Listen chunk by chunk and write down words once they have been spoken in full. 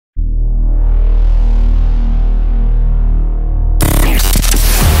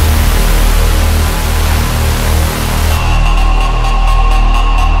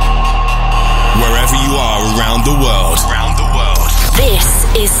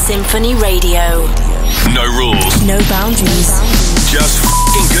SINPHONY Radio. No rules. No boundaries. Just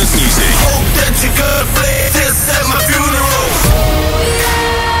f***ing good music. Hope that you're good, please. This at my funeral.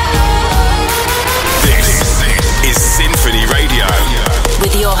 This is SINPHONY Radio.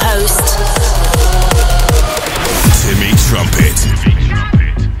 With your host, Timmy Trumpet.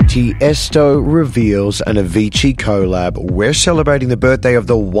 Tiësto reveals an Avicii collab. We're celebrating the birthday of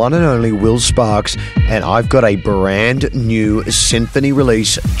the one and only Will Sparks, and I've got a brand new SINPHONY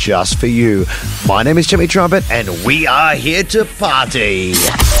release just for you. My name is Timmy Trumpet, and we are here to party.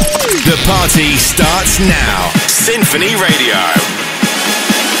 The party starts now. SINPHONY Radio.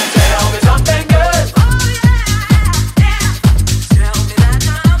 Tell me something good.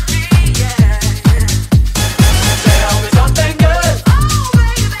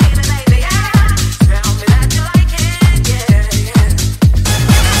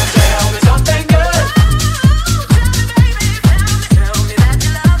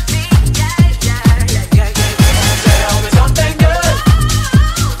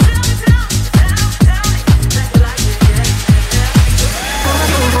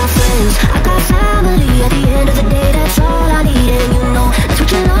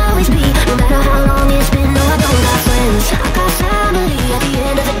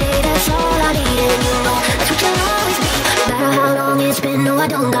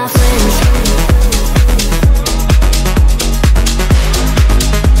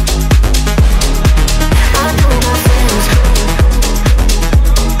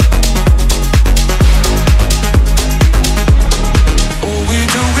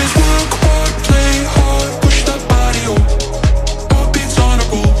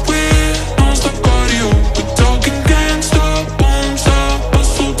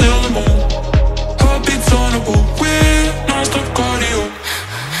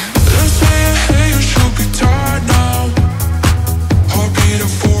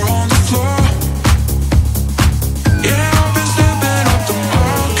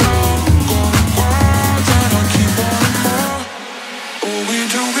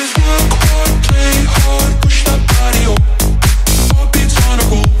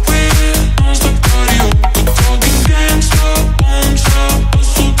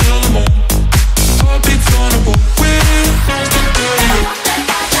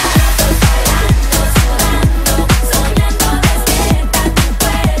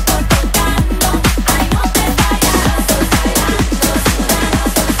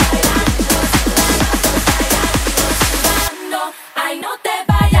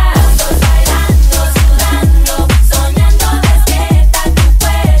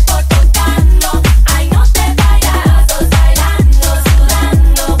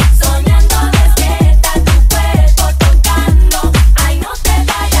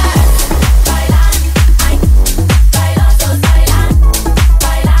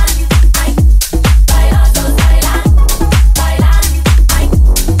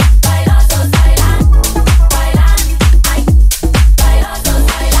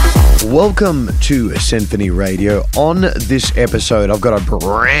 Welcome to SINPHONY Radio. On this episode, I've got a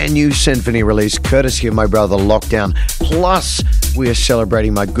brand new SINPHONY release courtesy of my brother Lockdown. Plus, we are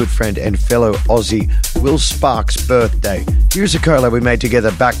celebrating my good friend and fellow Aussie Will Sparks' birthday. Here's a collab we made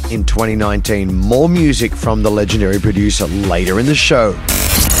together back in 2019. More music from the legendary producer later in the show.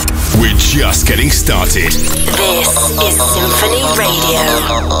 We're just getting started. this is SINPHONY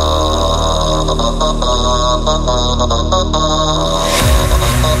Radio.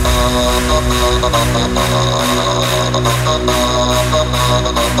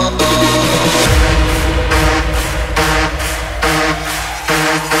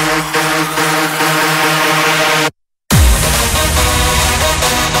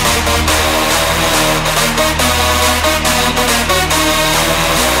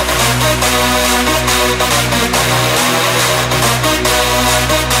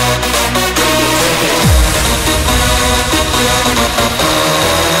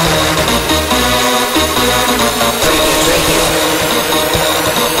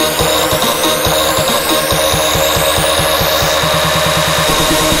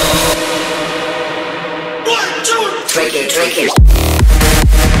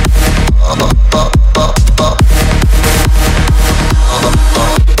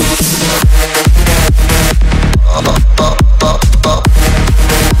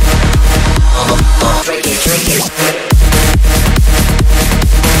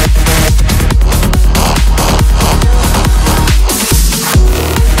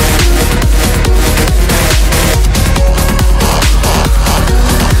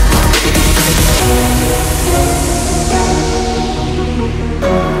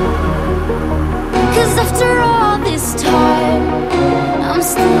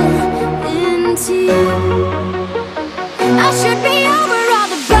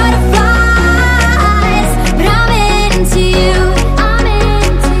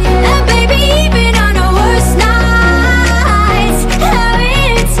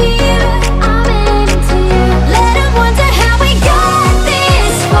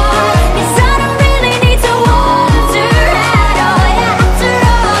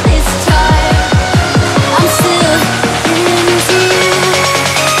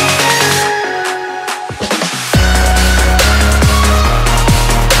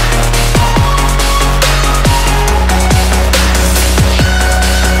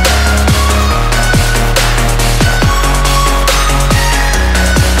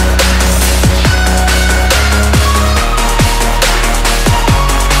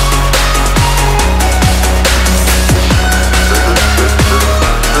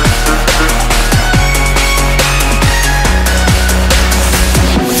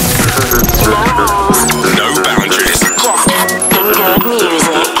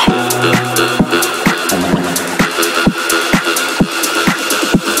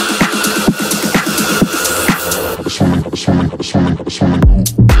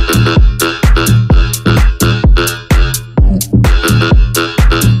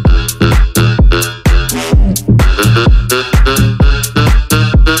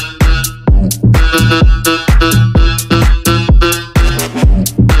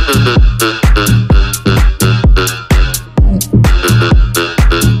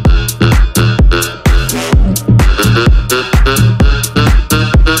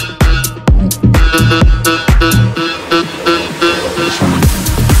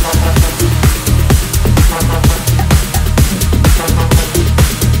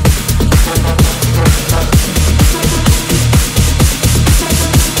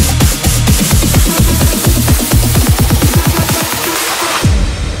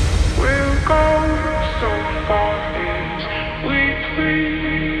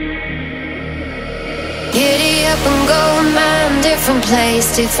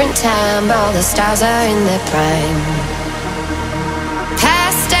 Different time, all the stars are in their prime.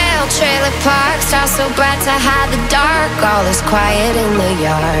 Pastel trailer park, stars so bright to hide the dark. All is quiet in the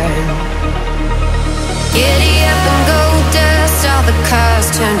yard. Giddy up and go dust, all the cars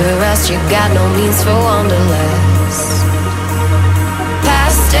turn to rust. You got no means for wanderlust.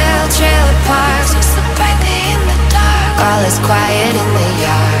 Pastel trailer park, stars so bright in the dark. All is quiet in the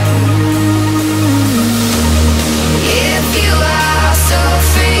yard. If you are so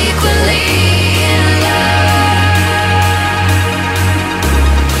frequently in love,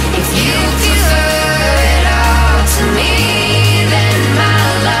 if you prefer it all to me, then my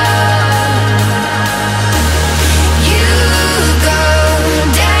love, you go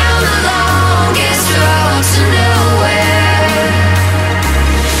down the longest road to nowhere.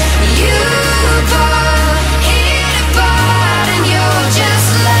 You pull it apart and you're just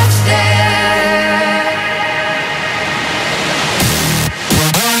left there.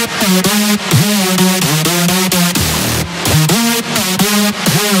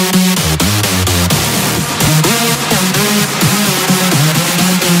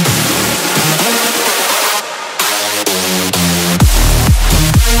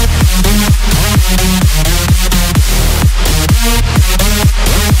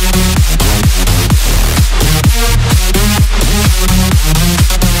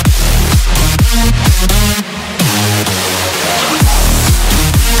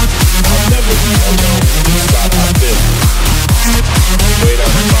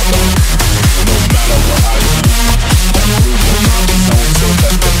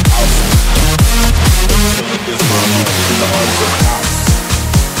 Of house,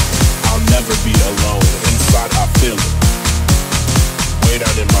 I'll never be alone. Inside I feel it, way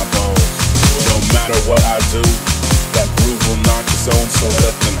down in my bones. No matter what I do, that groove will not zone. So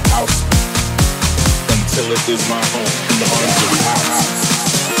let them house until it is my home. In the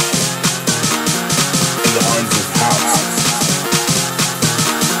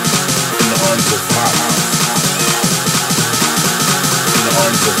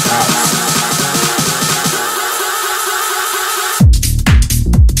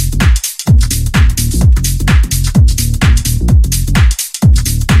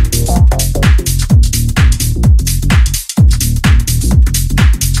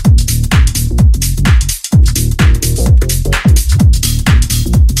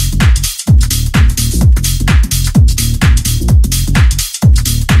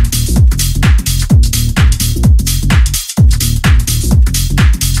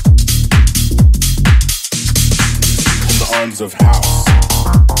arms of house,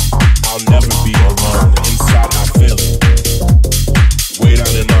 I'll never be alone. Inside I feel it, way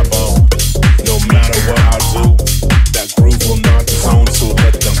down in my bones. No matter what I do, that groove will not zone. So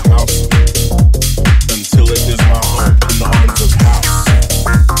let them house until it is my home.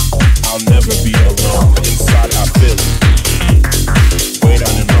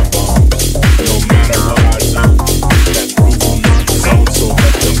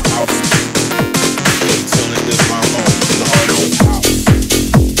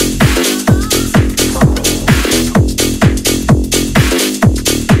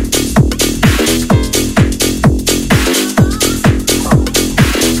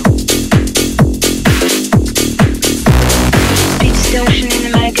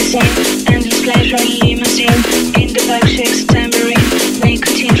 Endless pleasure limousine in the back shakes tambourine,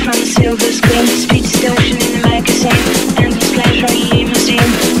 nicotine from the silver screen. Speed station in the magazine. Endless pleasure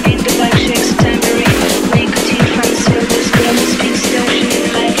limousine in the back shakes tambourine, nicotine from the silver screen. Speed station in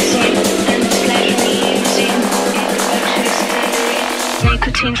the magazine. Endless pleasure limousine in the back shakes tambourine,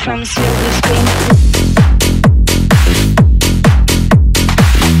 nicotine from the silver screen.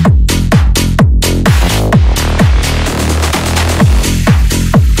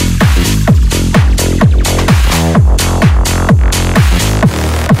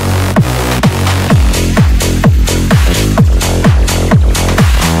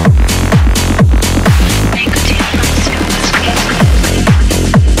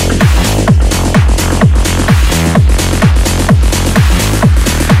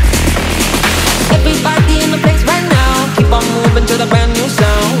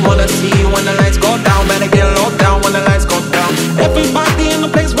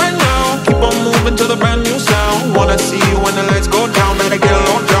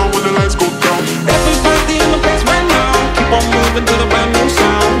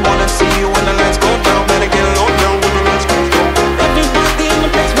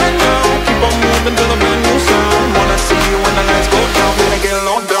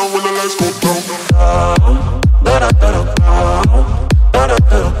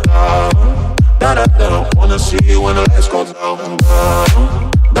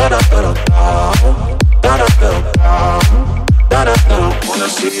 Wanna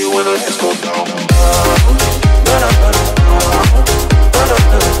see you when the lights go down. Wanna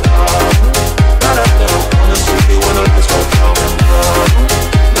see you when the lights go down.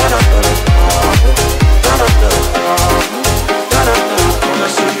 Wanna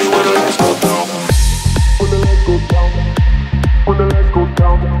see you when the lights go down. When the lights go down. When the lights go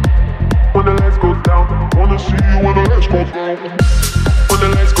down. When the lights go down. Wanna see you when the lights go down. When the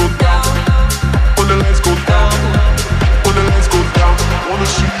lights go down. When the lights go down. When the lights go down. Wanna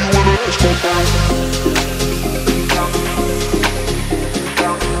see you when the lights go down.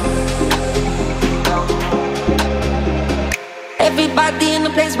 Everybody in the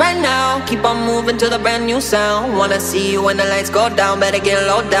place right now, keep on moving to the brand new sound. Wanna see you when the lights go down, better get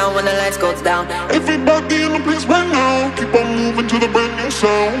low down when the lights goes down. Everybody in the place right now, keep on moving to the brand new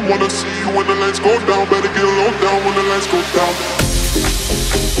sound. Wanna see you when the lights go down, better get low down when the lights go down.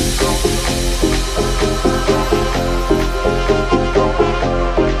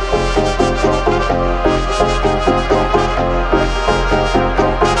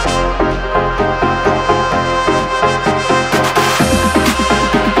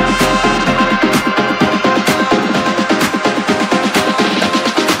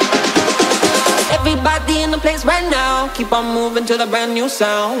 Everybody in the place right now, keep on moving to the brand new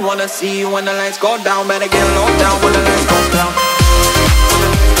sound. Wanna see you when the lights go down, better get low down when the lights go down.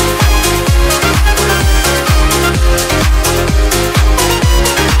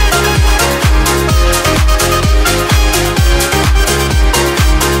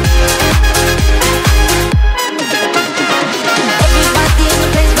 Everybody in the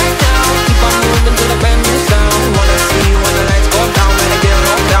place right now, keep on moving to the brand new sound. Wanna see you when the lights go down, better get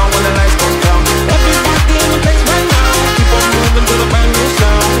low down when the lights go down. Everybody in the place right now, keep on moving to the brand new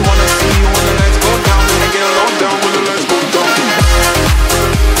sound. Wanna see you when the lights go down, better get low down when the lights go down.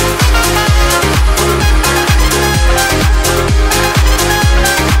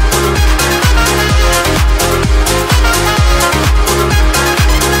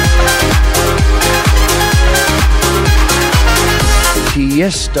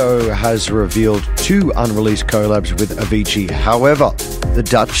 Tiësto has revealed 2 unreleased collabs with Avicii. However, the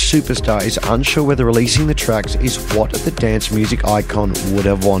Dutch superstar is unsure whether releasing the tracks is what the dance music icon would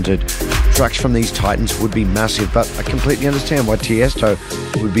have wanted. Tracks from these titans would be massive, but I completely understand why Tiësto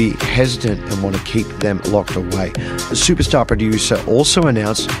would be hesitant and want to keep them locked away. The superstar producer also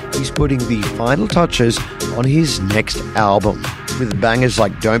announced he's putting the final touches on his next album, with bangers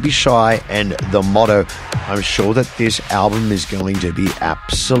like Don't Be Shy and The Motto. I'm sure that this album is going to be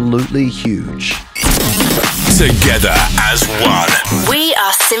absolutely huge. Together as one. We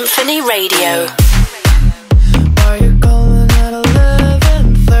are Symphony Radio. Why you calling at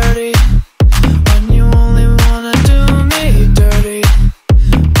 11:30 when you only wanna do me dirty?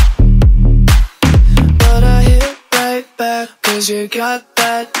 But I hit right back 'cause you got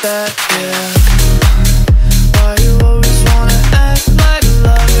that, yeah. Why you always wanna act like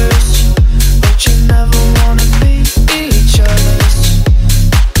lovers, but you never wanna be each other's?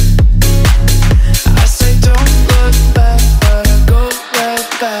 I say don't look back, but I go right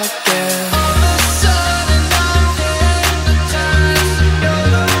back, yeah. All of a sudden I'm hypnotized. You're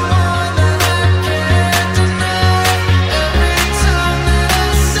the one that I can't deny. Every time that I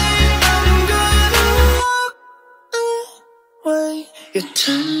say I'm gonna walk away, you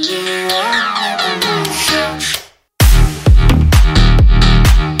turn me on.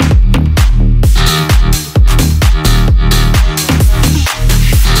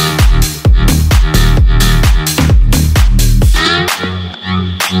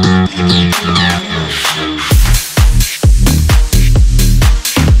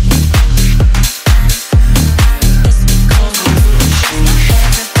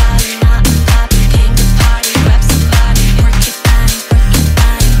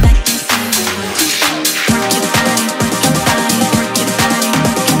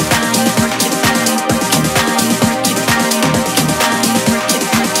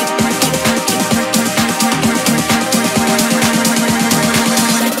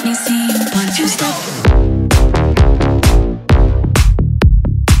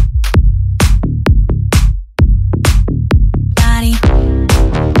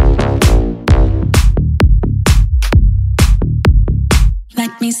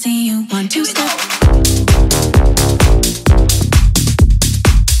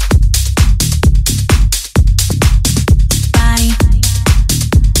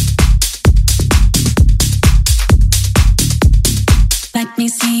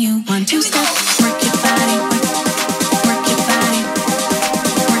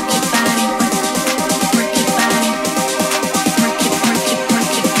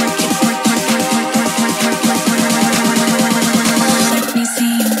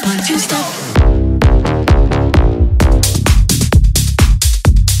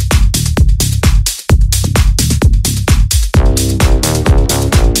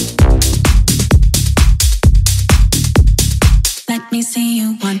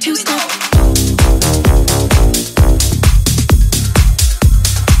 to stop.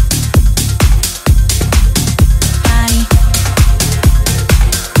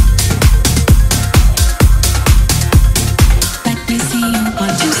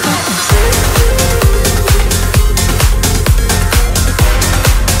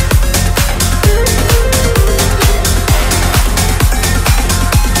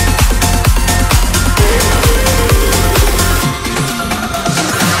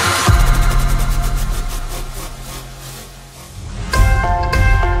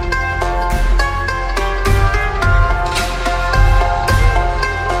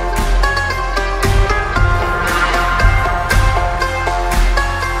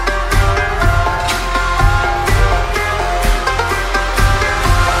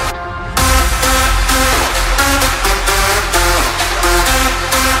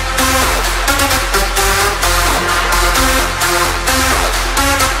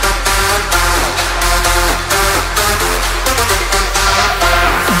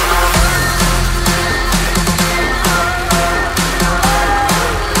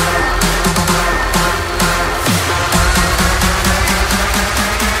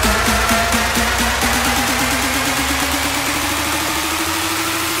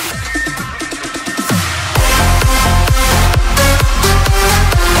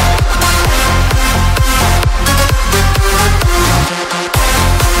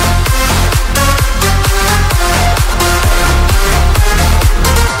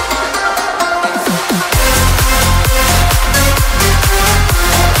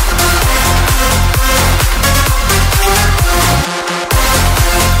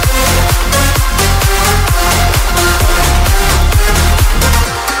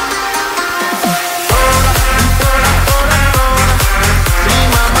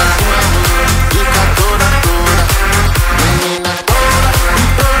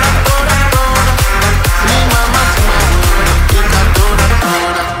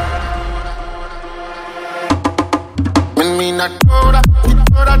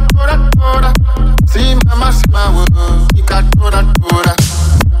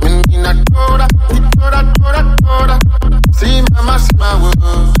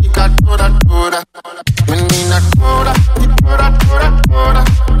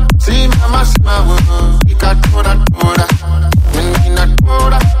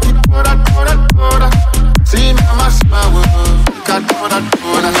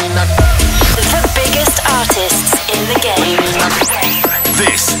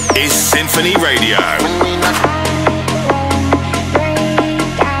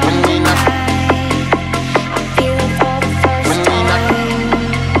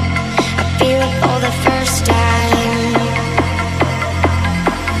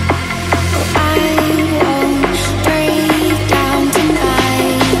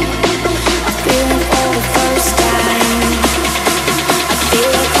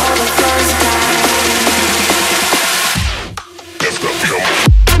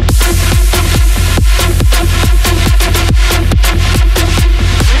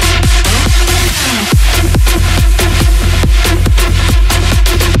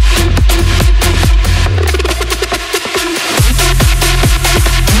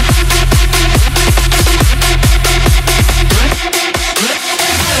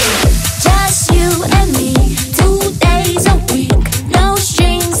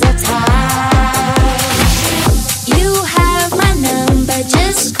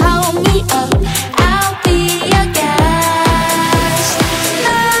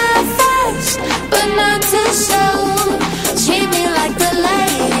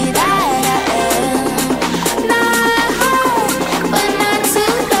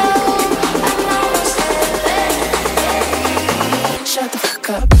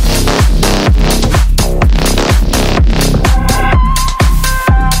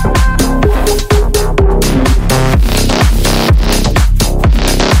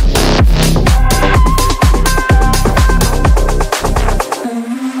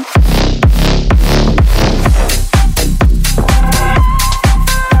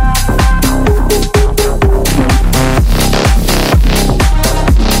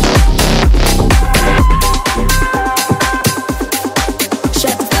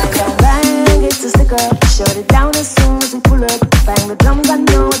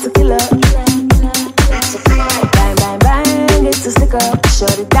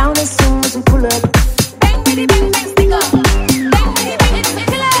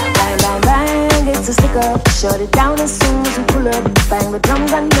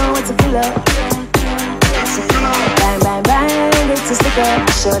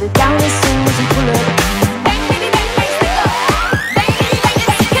 Shut it down as soon as we pull up. Bang, bang, bang, bang, stick up. Bang, bang,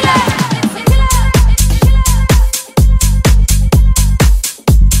 bang, stick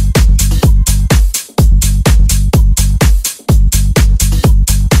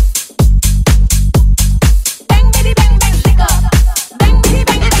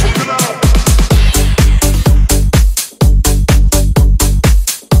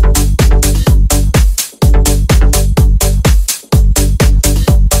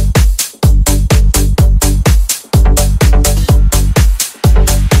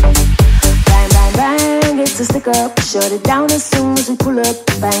stick up. Shut it down as soon as we pull up.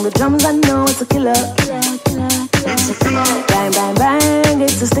 Bang the drums, I know it's a killer. It's a killer. Bang, bang, bang,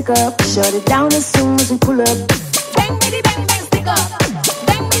 it's a stick up. Shut it down as soon as we pull up. Bang, bitty, bang, bang, stick up.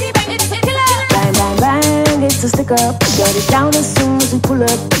 Bang, bitty, bang, it's a killer. Bang, bang, bang, it's a stick up. Shut it down as soon as we pull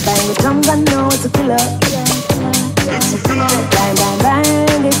up. Bang the drums, I know it's a killer. It's a killer. Bang, bang,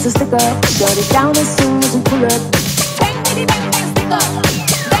 bang, it's a stick up. Shut it down as soon as we pull up. Bang, bitty, bang, bang, stick up.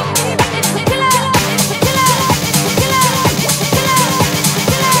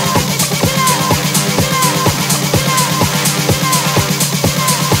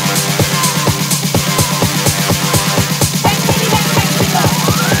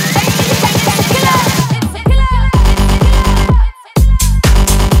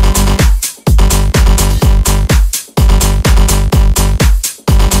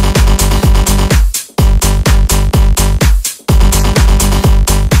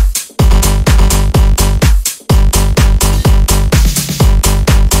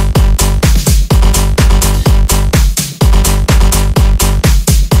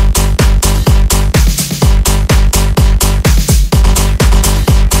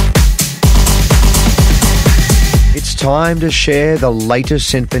 Time to share the latest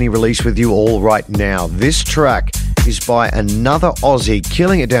SINPHONY release with you all right now. This track is by another Aussie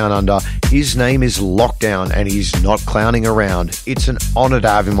killing it down under. His name is Lockdown and he's not clowning around. It's an honour to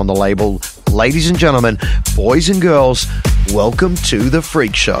have him on the label. Ladies and gentlemen, boys and girls, welcome to the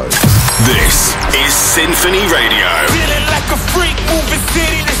Freak Show. This is SINPHONY Radio. Feeling like a freak, moving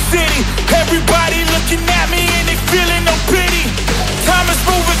city to city. Everybody looking at me and they feeling no pity. Time is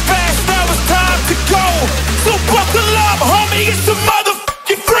moving fast, now it's time to go. So buckle up, homie, it's a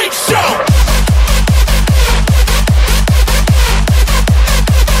motherfucking freak show.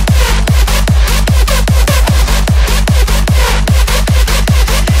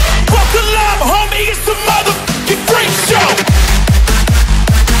 Buckle up, homie, it's a motherfucking freak show.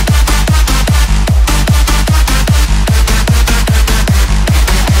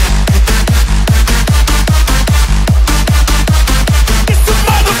 It's a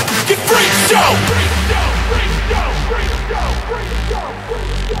motherfucking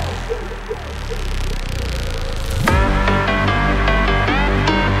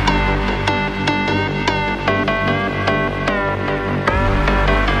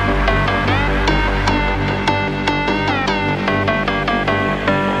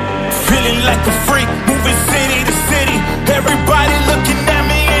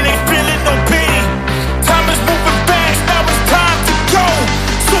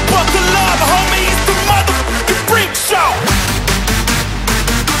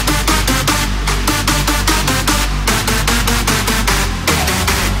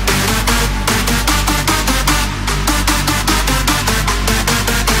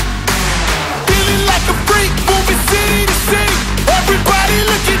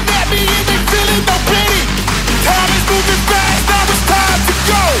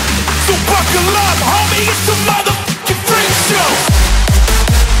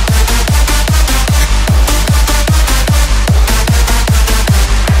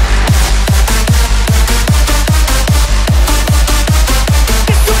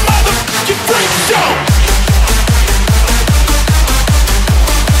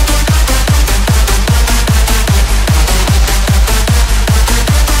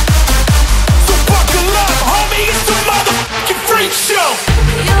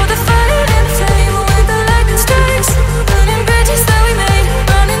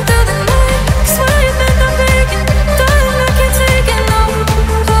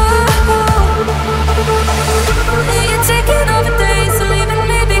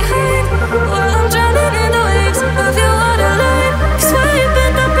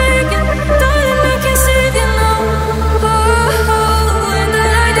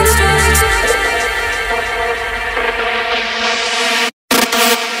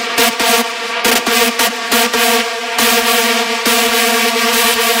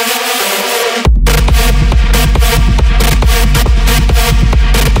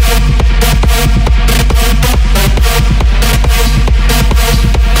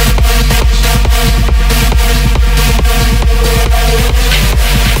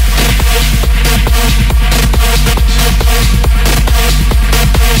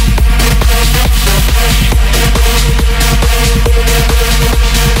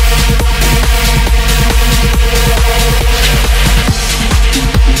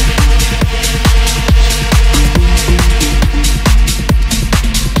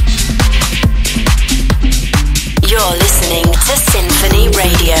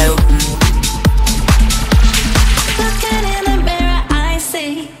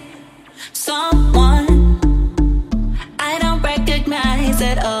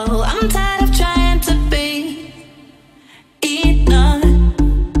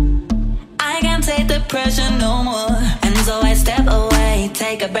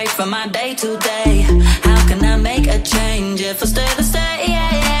take a break from my day to day. How can I make a change if I stay the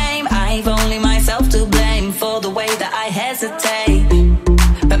same? I've only myself to blame for the way that I hesitate.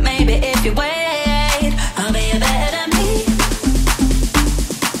 But maybe if you wait, I'll be a better me.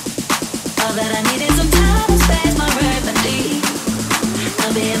 All that I need is some time and space, my remedy.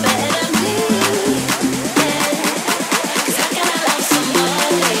 I'll be a better me. Yeah. 'Cause how can I love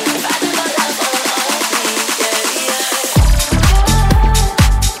somebody if I never love all of me? Yeah, yeah.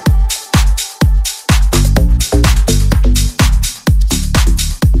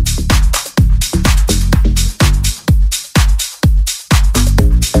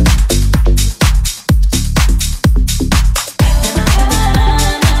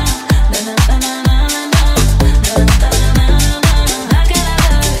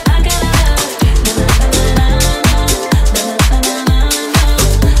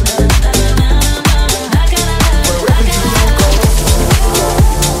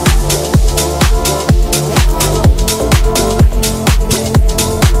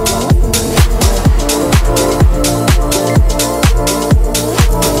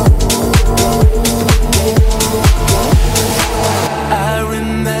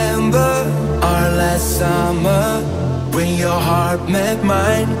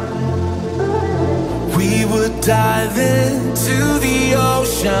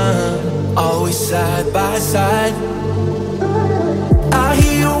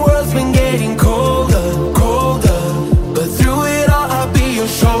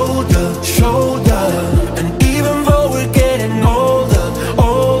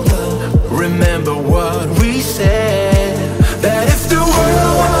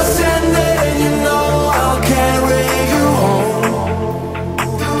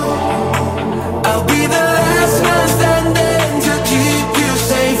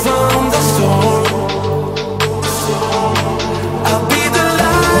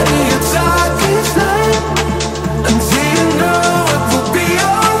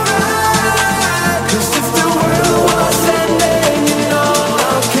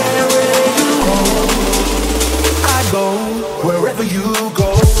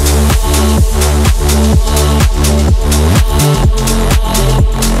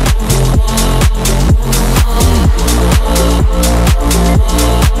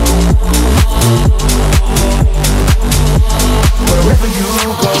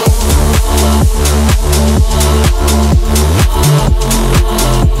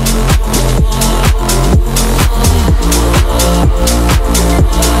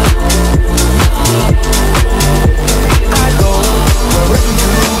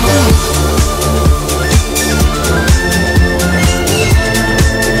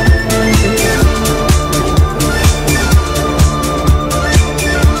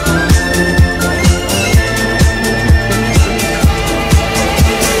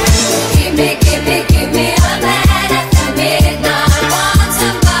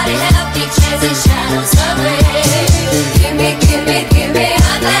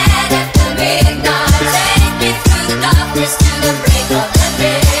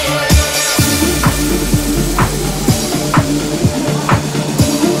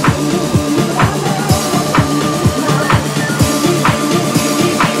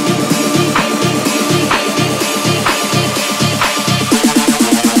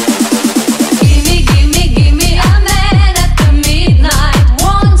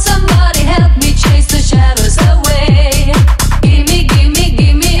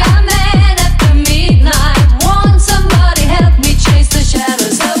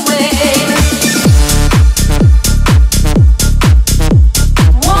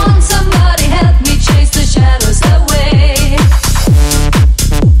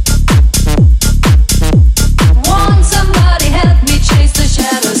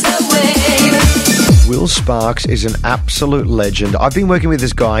 Is an absolute legend. I've been working with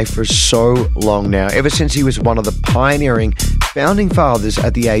this guy for so long now, ever since he was one of the pioneering founding fathers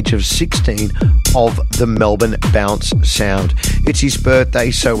at the age of 16 of the Melbourne bounce sound. It's his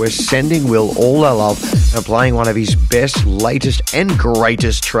birthday, so we're sending Will all our love and playing one of his best, latest and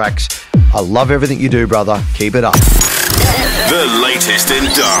greatest tracks. I love everything you do, brother. Keep it up. The latest in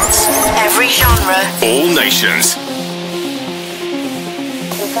dance. Every genre. All nations.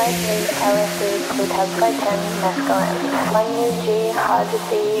 Puth, Kittin, masculine. 1UG, hard to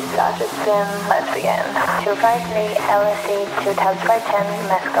see, start to spin, let's begin. 253, LSE, 2 tabs by 10,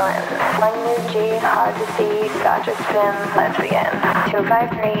 masculine. 1UG, hard to see, start to spin, let's begin.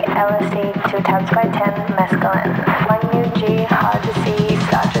 253, LSE, 2 tabs by 10, masculine. 1UG, hard to see,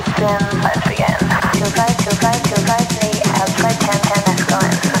 start to spin, let's begin. 253, tabs by 10,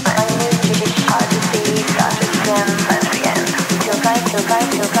 masculine. 1UG, hard to see, start to spin, let's begin. 252.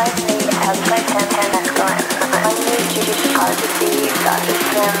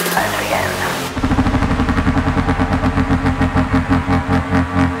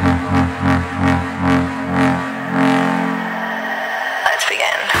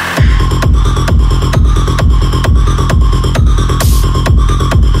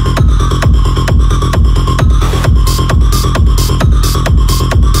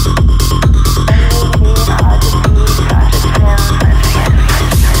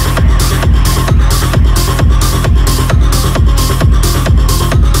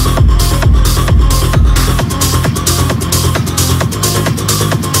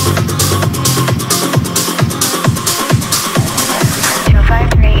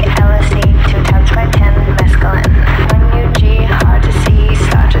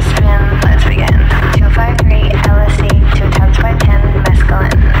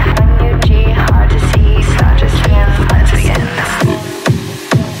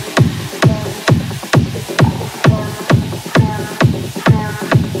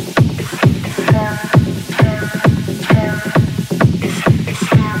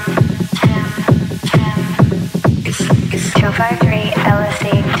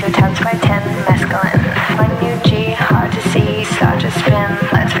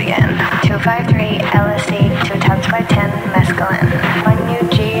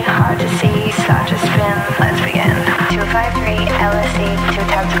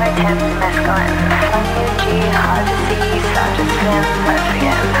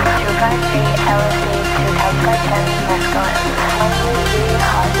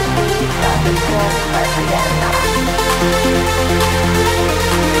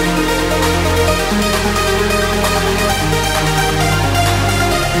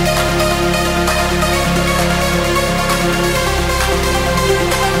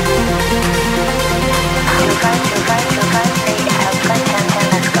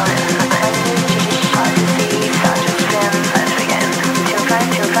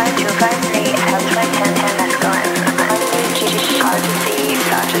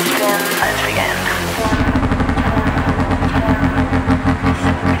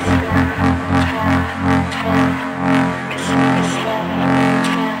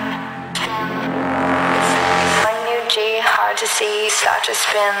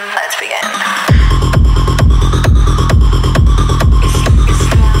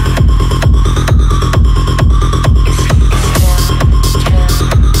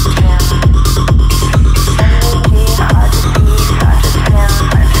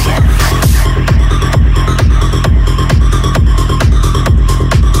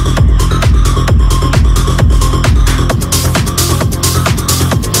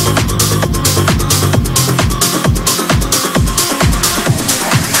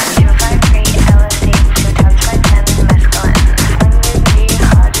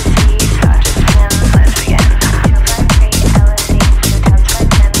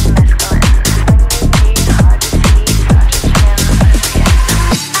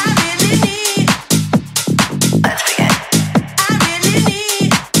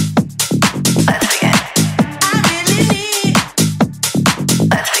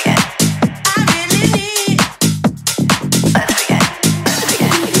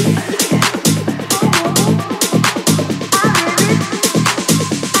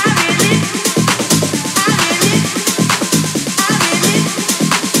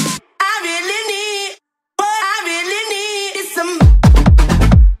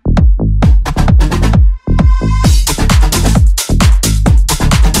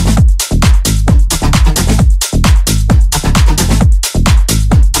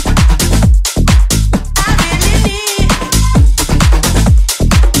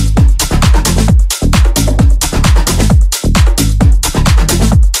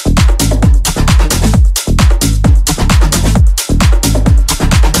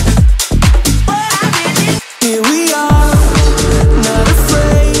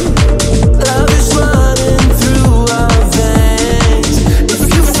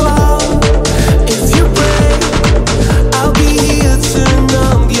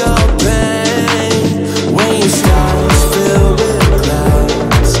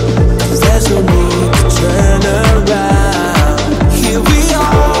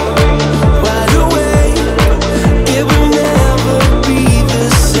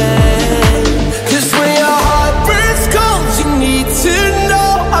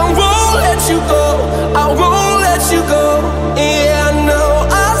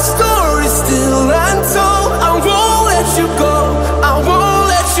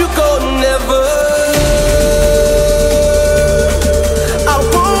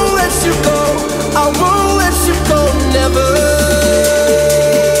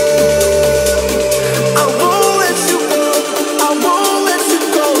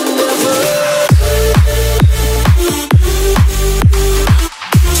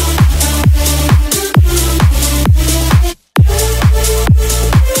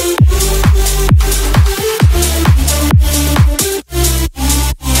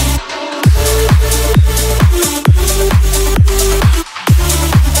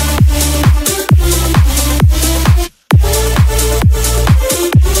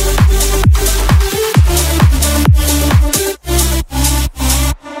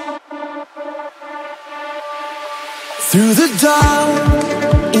 Through the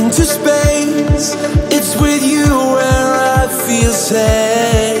dark, into space, it's with you where I feel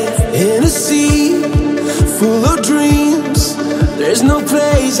safe. In a sea full of dreams, there's no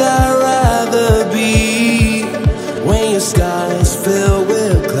place I'd rather be. When your sky is filled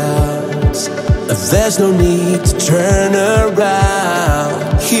with clouds, there's no need to turn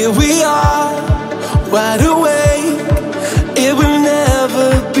around. Here we are, wide awake, it will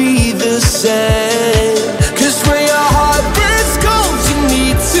never be the same. 'Cause when your heart breaks cold, you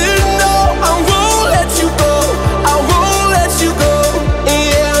need to know I won't let you go, I won't let you go.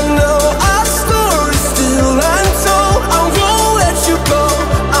 Yeah, I know our story's still untold. I won't let you go,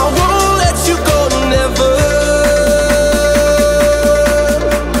 I won't let you go, never.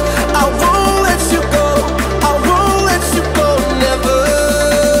 I won't let you go, I won't let you go, never.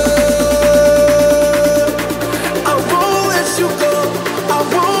 I won't let you go, I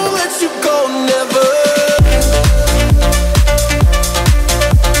won't let you go, never.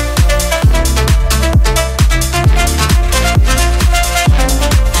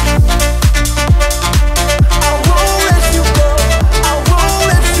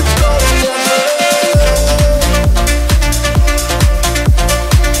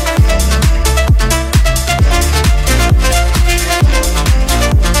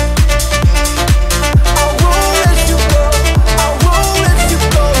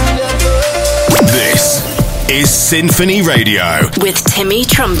 This is Symphony Radio. With Timmy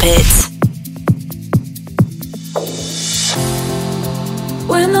Trumpet.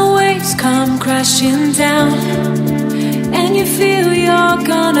 When the waves come crashing down and you feel you're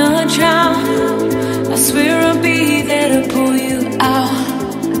gonna drown, I swear I'll be there to pull you out.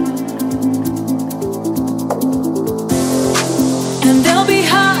 And there'll be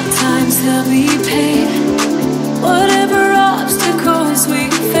hard times, there'll be pain. Whatever obstacles we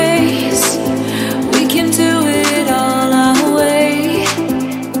face, we can do it all our way.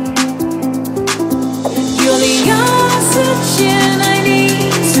 You're the oxygen I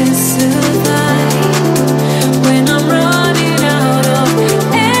need to survive. When I'm running out of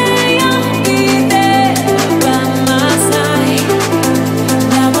air, you'll be there by my side.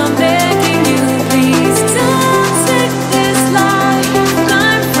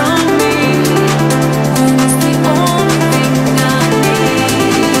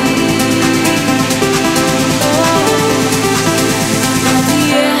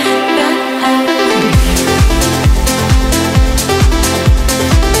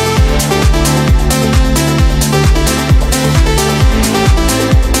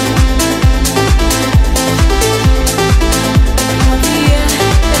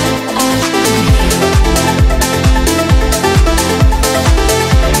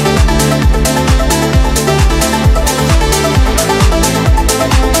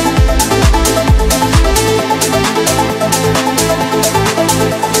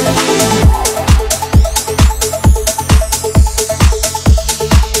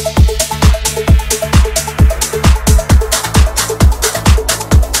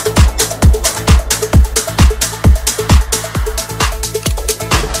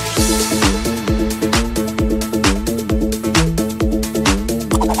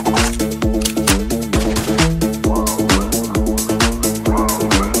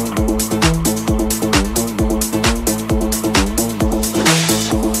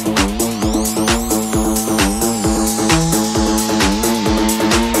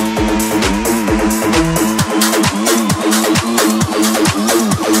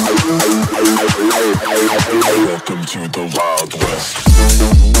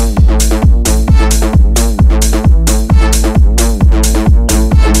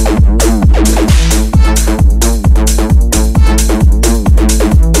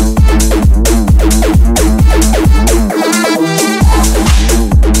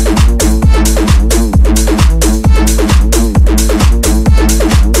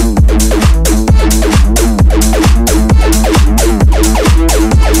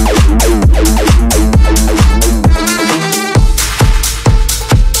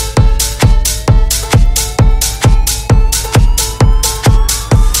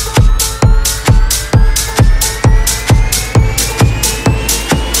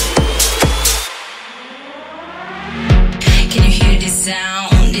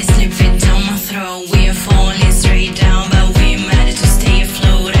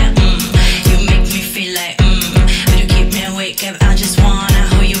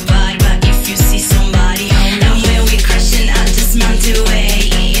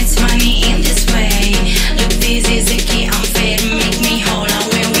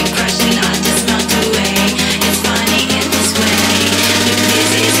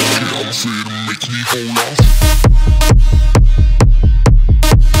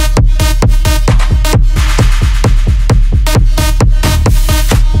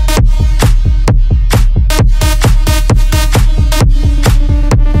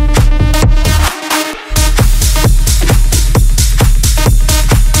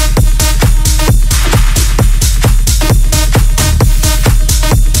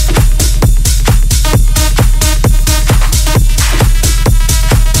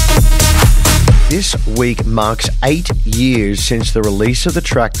 This week marks 8 years since the release of the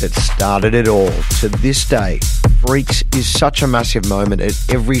track that started it all. To this day, Freaks is such a massive moment at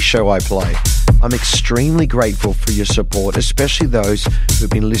every show I play. I'm extremely grateful for your support, especially those who've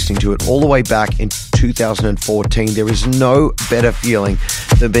been listening to it all the way back in 2014. There is no better feeling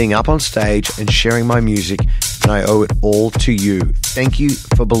than being up on stage and sharing my music, and I owe it all to you. Thank you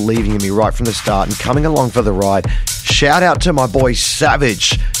for believing in me right from the start and coming along for the ride. Shout out to my boy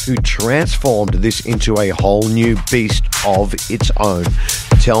Savage, who transformed this into a whole new beast of its own.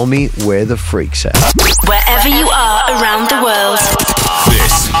 Tell me where the freak's at. Wherever you are around the world.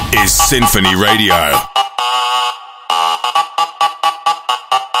 This is SINPHONY Radio.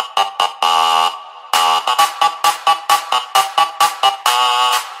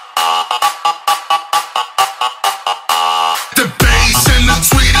 The bass and the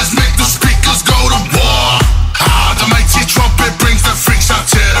tweeters make the speakers go to war. The mighty trumpet brings the freaks out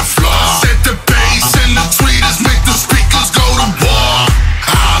to the floor. Said the bass and the tweeters make the speakers go to war.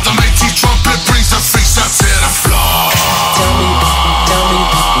 The mighty trumpet brings the freaks out to the floor. Tell me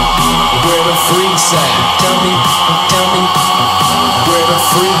where the freaks at. Tell me where the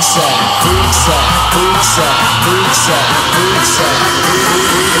freaks at. Freaks at, freaks at, freaks at, freaks at.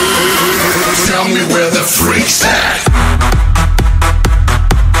 Tell me where the freaks at.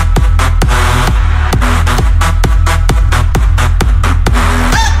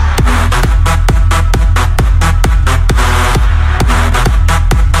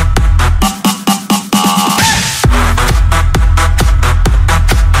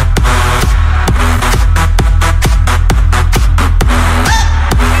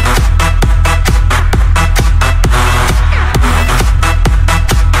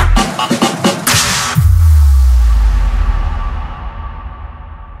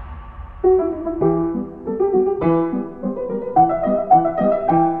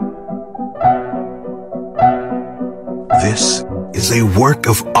 This is a work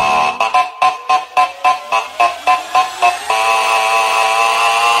of art.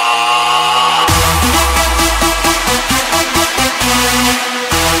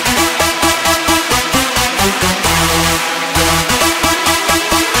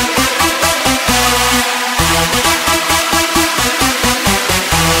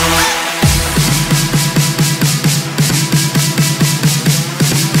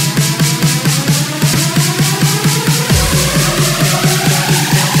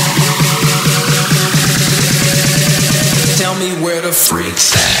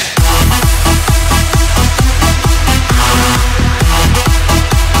 Freaks at.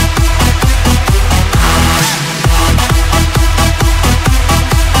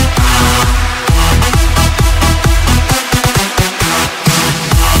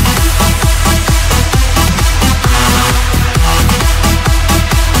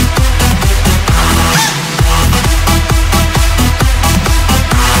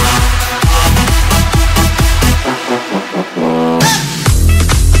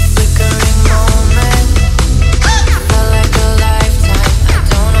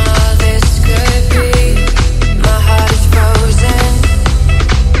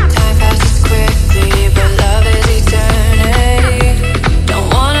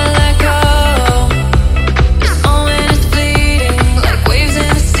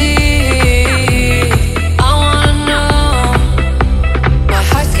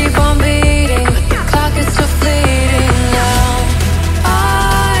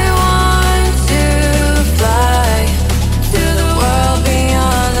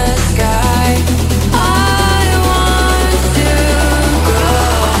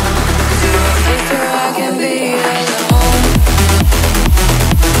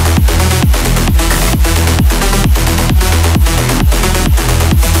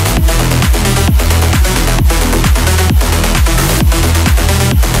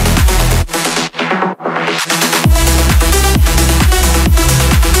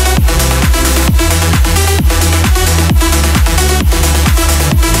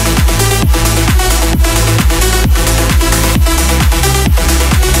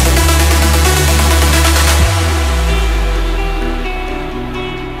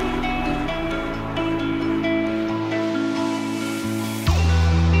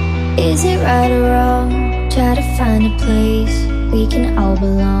 Is it right or wrong? Try to find a place we can all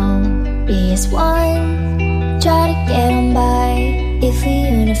belong. Be as one, try to get on by. If we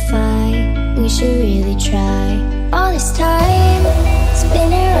unify, we should really try. All this time,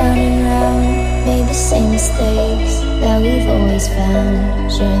 spinning round and round, made the same mistakes that we've always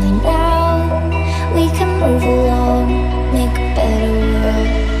found. Surely now, we can move along, make a better world.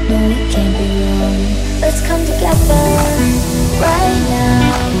 No, we can't be wrong. Let's come together right now.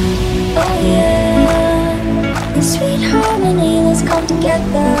 Oh yeah.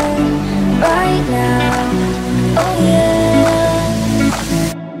 now. Oh yeah.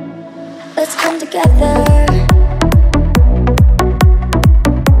 Let's come together.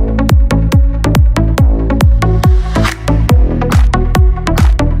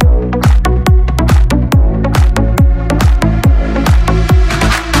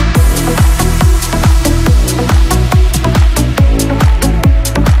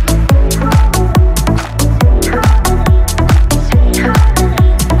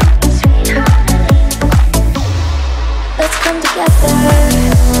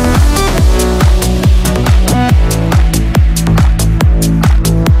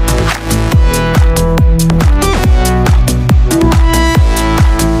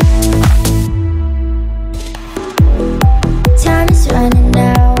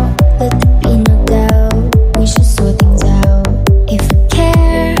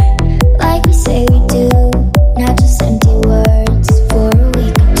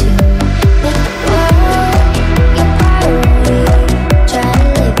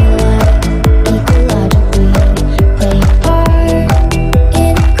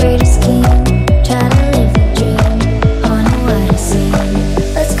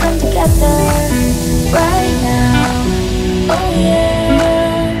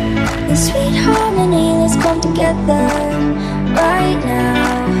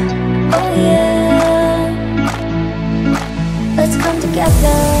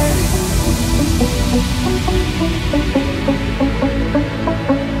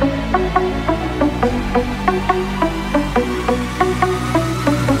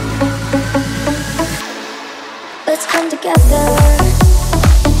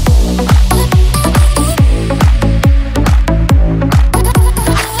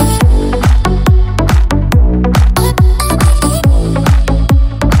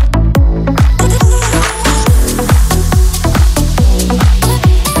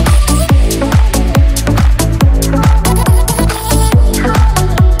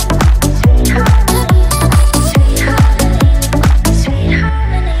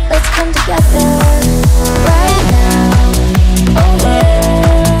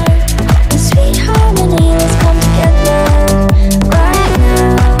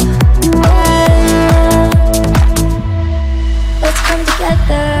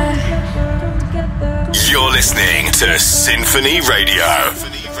 SINPHONY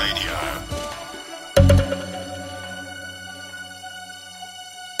Radio.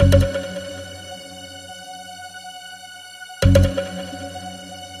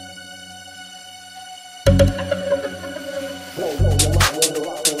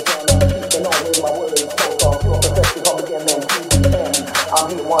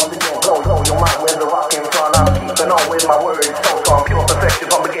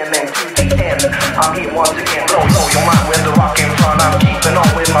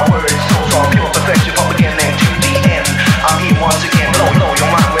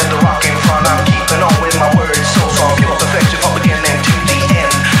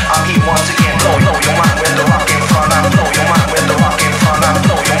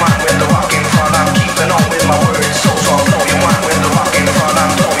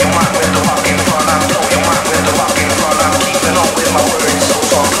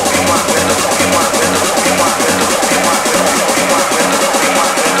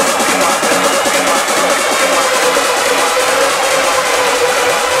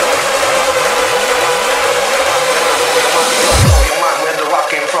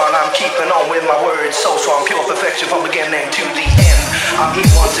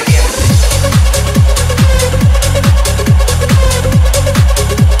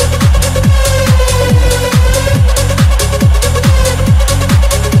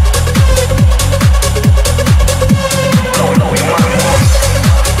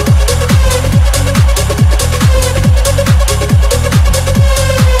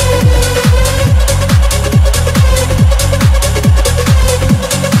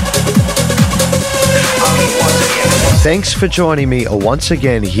 Thanks for joining me once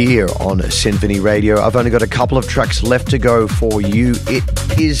again here on SINPHONY Radio. I've only got a couple of tracks left to go for you. It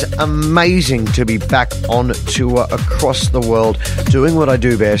is amazing to be back on tour across the world, doing what I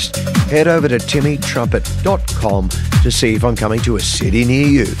do best. Head over to timmytrumpet.com to see if I'm coming to a city near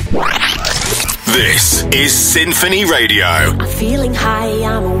you. This is SINPHONY Radio. I'm feeling high,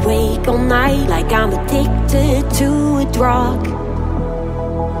 I'm awake all night, like I'm addicted to a drug.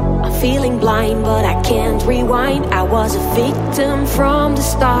 I'm feeling blind, but I can't rewind. I was a victim from the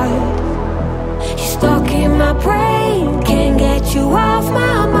start. You're stuck in my brain, can't get you off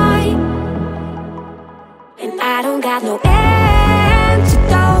my mind. And I don't got no antidote.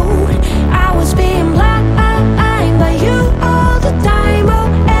 I was being blind by you all the time. Oh,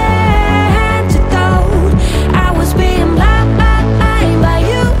 antidote.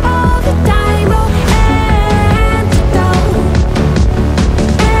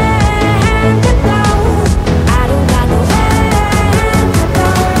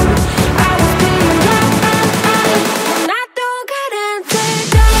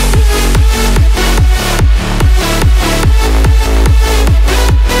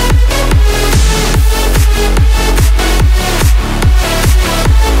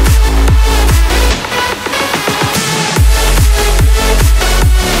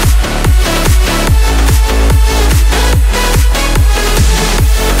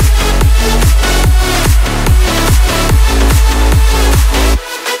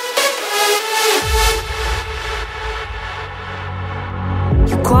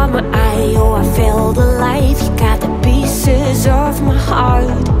 You caught my eye, oh I felt alive. You got the pieces of my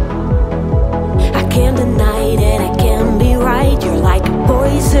heart. I can't deny that I can be right. You're like a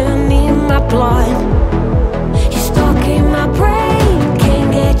poison in my blood. You're stuck in my brain,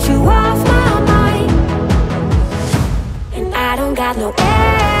 can't get you off my mind. And I don't got no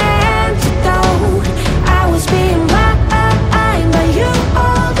antidote. I was being blind by you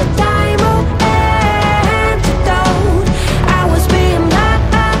all the time. Oh, antidote. I was being blind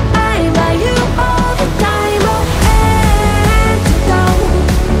by you all the time. Oh, antidote.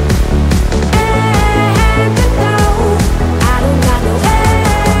 Antidote. I don't got no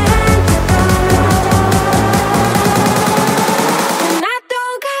antidote. And I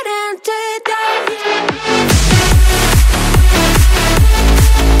don't got antidote.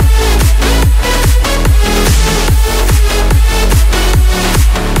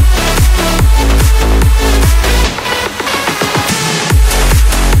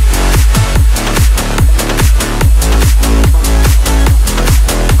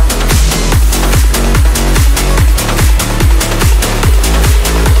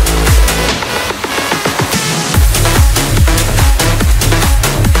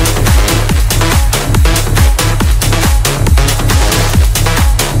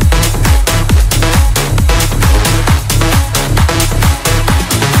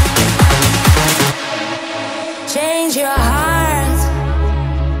 Change your heart.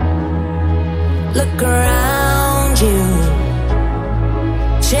 Look around you.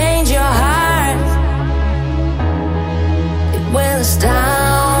 Change your heart. It will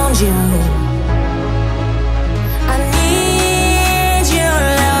astound you. I need your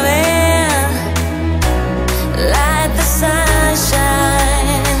loving, like the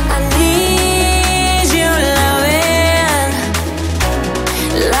sunshine. I need your loving,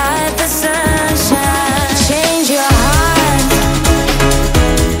 like the sunshine. Change your heart.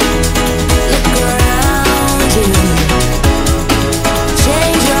 Look around you.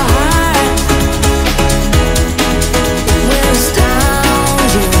 Change your heart. It will astound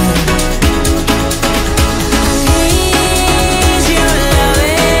you. I need your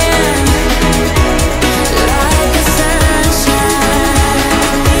loving, like the sunshine.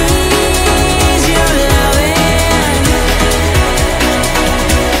 I need your loving.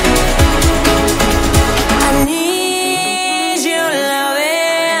 I need your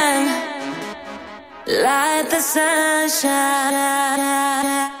loving, like the sunshine.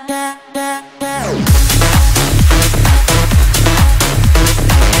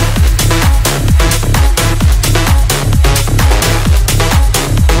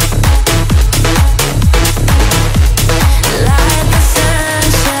 Like the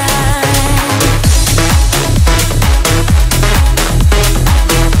sunshine.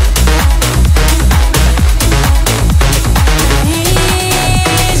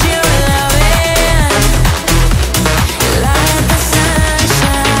 Need your loving, like the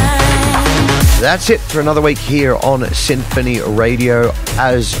sunshine. That's it for another week here on Symphony Radio.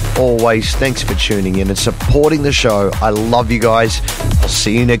 As always, thanks for tuning in and supporting the show. I love you guys. I'll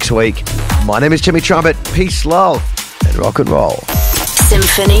see you next week. My name is Timmy Trumpet. Peace, love, and rock and roll.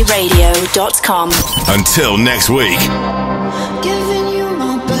 SymphonyRadio.com. Until next week. Giving you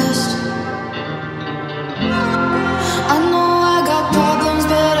my best. I know I got problems,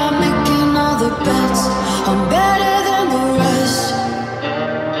 but I'm making all the bets. I'm better than the rest.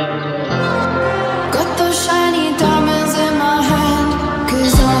 Got those shiny diamonds in my hand,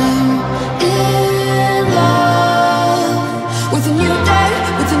 'cause I'm in love with a new day,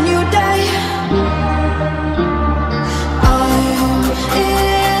 with a new day.